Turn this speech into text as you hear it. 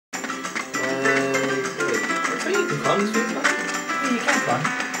climb these things, man? Yeah, you can climb.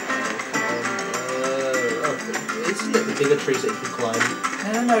 Isn't it the bigger trees that you can climb?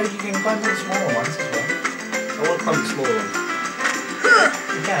 No, you can climb the smaller ones as well. I want to climb the smaller one.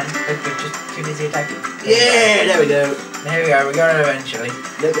 You can, but you're just too busy attacking. Yeah, there we go. There we go, we got it eventually.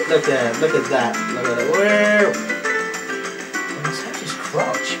 Look at that, look at that. Whoa! I must have his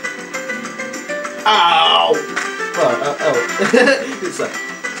crotch. Ow! Oh. It's like,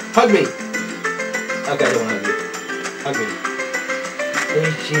 hug me! Okay, I don't want to hug you. Hug me.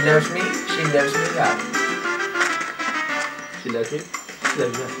 She loves me up. She loves me. She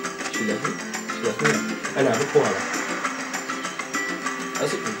loves me. She loves me. She loves me. And I'm a koala. I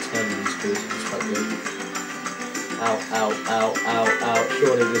think we turn these creatures is quite good. Ow, ow, ow, ow, ow.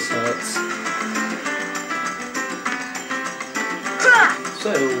 Surely this hurts.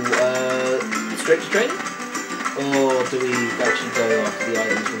 So, straight to training? Or do we actually go after the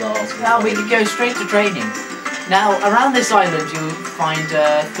items with ours? No, we could go straight to training. Now, around this island you'll find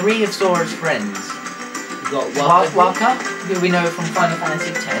 3 of Sora's friends. We've got Waka, who we know from Final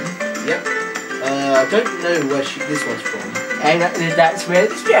Fantasy X. Yep. I don't know where this one's from. And that's where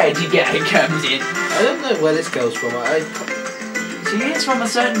the strategy guy comes in. I don't know where this girl's from. She is from a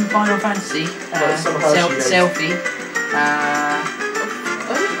certain Final Fantasy selfie.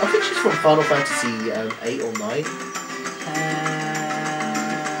 I think she's from Final Fantasy 8 or 9.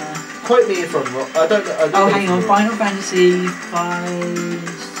 Quote me if I'm wrong. I don't know. Oh, hang on. Final Fantasy 5,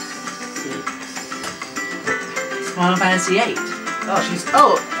 6. It's Final Fantasy 8. Oh, she's.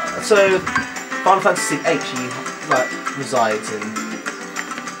 Oh, so Final Fantasy 8. She resides in.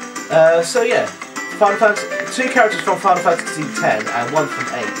 So yeah, Final Fantasy. 2 characters from Final Fantasy X and 1 from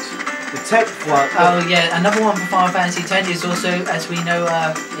 8. The 10th one. Oh yeah, another one from Final Fantasy X is also, as we know,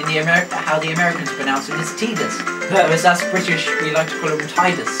 in the how the Americans pronounce it, is Tidus. Whereas us British, we like to call him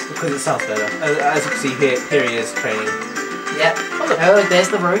Tidus. Because it sounds better. As you can see here he is training. Yep. Oh, there's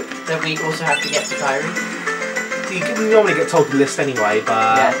the rope that we also have to get to Kyrie. We normally get told the list anyway,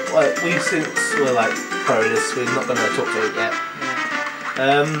 but yeah. since we're like pro this, we're not going to talk to it yet.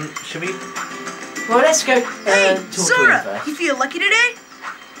 Yeah. Should we? Well, let's go hey, talk Sora, to him first. You feel lucky today?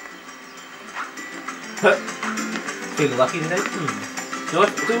 Feeling lucky today?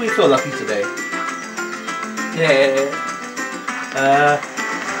 Do we feel lucky today? Yeah.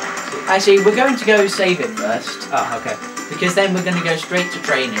 Actually, we're going to go save it first. Oh, okay. Because then we're going to go straight to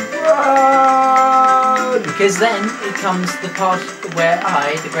training. Run! Because then it comes the part where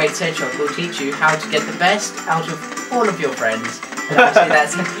I, the Great Sedghog, will teach you how to get the best out of all of your friends. And actually,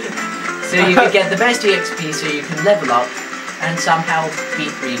 that's so you can get the best EXP, so you can level up and somehow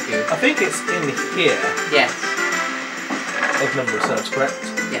beat Riku. I think it's in here. Yes. If memory serves correct.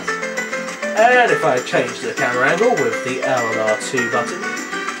 Yes. And if I change the camera angle with the L and R2 button.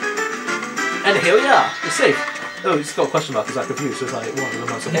 And here we are. It's safe. Oh, it's got a question mark because I'm confused. So it's like, what am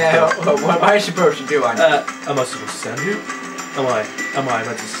I supposed to do? What am I supposed to do? Am I supposed to stand who? Am I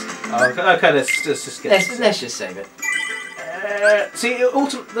meant to... okay, let's just get Let's just save it. See,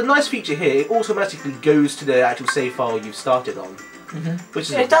 the nice feature here, it automatically goes to the actual save file you've started on. Which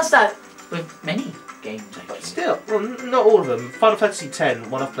is it does that with many games, actually. But still, well, not all of them. Final Fantasy X,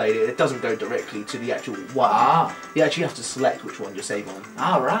 when I've played it, it doesn't go directly to the actual one. Ah. You actually have to select which one you save on.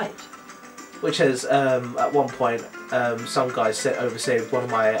 Ah, right. Which has, at one point, some guys oversaved one of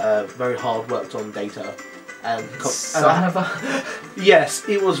my very hard worked on data. Son of a... Yes,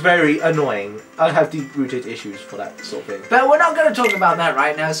 it was very annoying. I have deep-rooted issues for that sort of thing. But we're not going to talk about that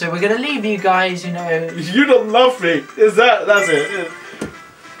right now, so we're going to leave you guys, you know... You don't love me! That's it?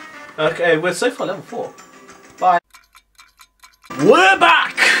 Okay, we're so far level 4. Bye. We're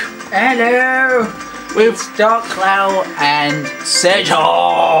back! Hello! It's Darkclow and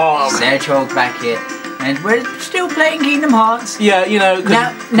Sedghog! Sedghog back here. And we're still playing Kingdom Hearts. Yeah, you know...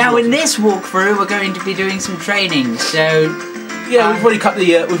 Now in this walkthrough, we're going to be doing some training, so... Yeah, we've already cut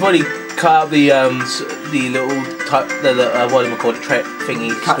the... out the little type... what do we call it?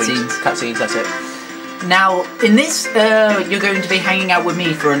 Thingy. Cutscenes, that's it. Now, in this, you're going to be hanging out with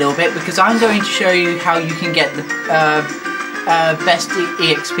me for a little bit, because I'm going to show you how you can get the best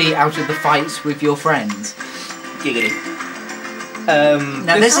EXP out of the fights with your friends. Giggity.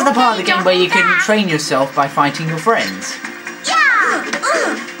 Now this is the part of the game where you can train yourself by fighting your friends.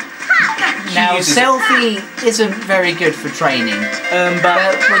 Now Selfie isn't very good for training,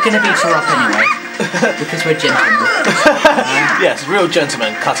 but we're going to beat her up anyway, because we're gentlemen. Yes, real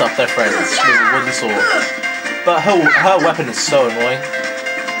gentlemen cut up their friends with a wooden sword. But her weapon is so annoying.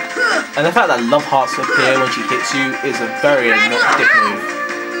 And the fact that love hearts appear when she hits you is a very dick move.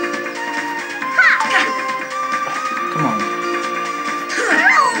 Come on.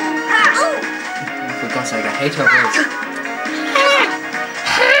 I forgot God's sake, I hate her voice.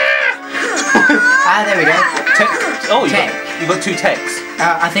 Ah, there we go. Oh, Tech. You've got 2 techs.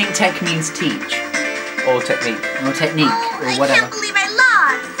 I think tech means teach. Or technique. Or technique, or whatever. I can't believe I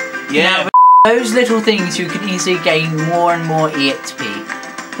lost. Yeah. Now, with those little things, you can easily gain more and more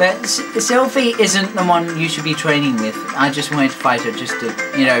EXP. But Selfie isn't the one you should be training with. I just wanted to fight her just to,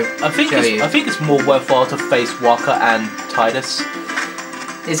 you know, show you. I think it's more worthwhile to face Waka and Tidus.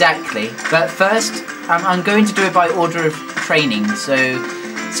 Exactly. But first, I'm going to do it by order of training. So,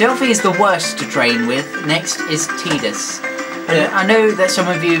 Selfie is the worst to train with. Next is Tidus. I know that some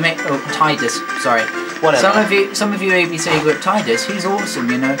of you may... Oh, Tidus, sorry. Whatever. Some of you may be saying, look, Tidus, he's awesome,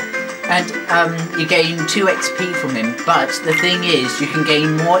 you know. And you gain 2 XP from him, but the thing is, you can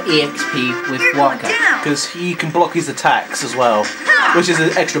gain more EXP with Waka. Because he can block his attacks as well, which is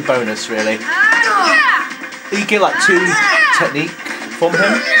an extra bonus, really. You get like 2 technique from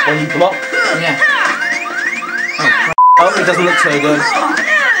him when you block. Yeah. Oh, it doesn't look so good.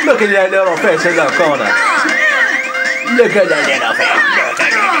 Look at that little fish in the corner. Look at that little fish. Look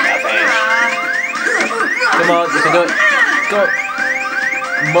at that little fish. Come on, you can do it. Go.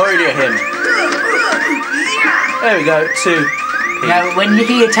 Murder him. There we go, 2. Now, when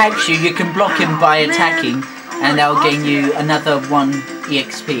he attacks you, you can block him by attacking, and that'll gain you another 1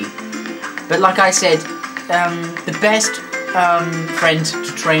 EXP. But like I said, the best friend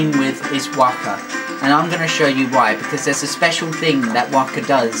to train with is Waka, and I'm going to show you why, because there's a special thing that Waka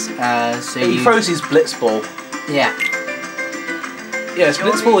does. He throws his blitz ball. Yeah. Yes,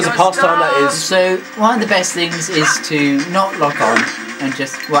 blitz ball is a pastime that is... So, one of the best things is to not lock on, and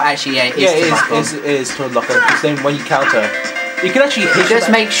just... Well, actually, yeah, it is to lock on, because then when you counter, you can actually hit... Just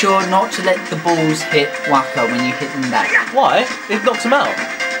make sure not to let the balls hit Waka when you hit them back. Why? It knocks him out.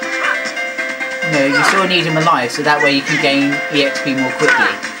 No, you still need him alive, so that way you can gain EXP more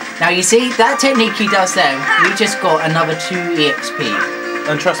quickly. Now, you see, that technique he does there, we just got another 2 EXP.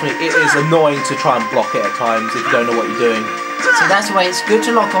 And trust me, it is annoying to try and block it at times if you don't know what you're doing. So that's why it's good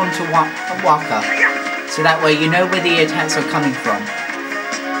to lock on to Waka, so that way you know where the attacks are coming from.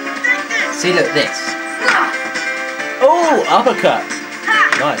 See, look, this. Oh, uppercut!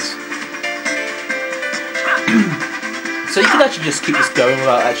 Nice. So you can actually just keep this going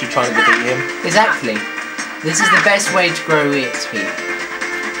without actually trying to defeat him. Exactly. This is the best way to grow EXP.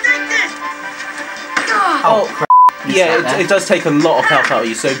 Oh, crap. Yeah, it does take a lot of health out of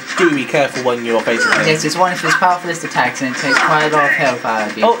you, so do be careful when you're facing him. Yes, it's one of his powerfulest attacks, and it takes quite a lot of health out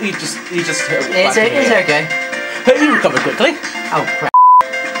of you. Oh, you just hit him. It's okay. Hey, you recover quickly. Oh, crap.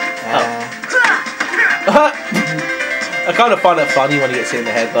 I kind of find it funny when he gets hit in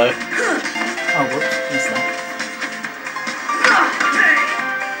the head, though. Oh, whoops, what's that?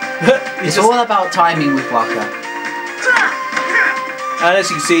 It's all about timing with Waka. And as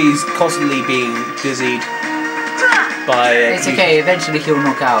you can see, he's constantly being dizzied by... it's okay, eventually he'll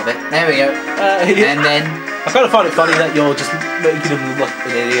knock out of it. There we go. And then... I kind of find it funny that you're just making him look like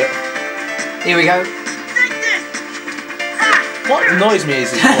an idiot. Here we go. What annoys me is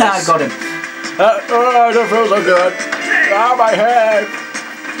his voice. I got him. I don't feel so good. Ah, my head.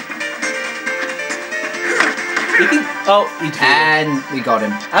 You did. And we got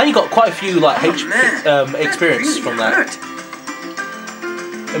him. And you got quite a few like experience from that.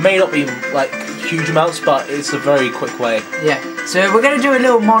 It may not be like huge amounts, but it's a very quick way. Yeah. So we're going to do a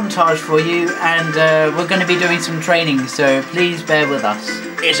little montage for you, and we're going to be doing some training. So please bear with us.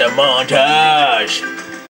 It's a montage.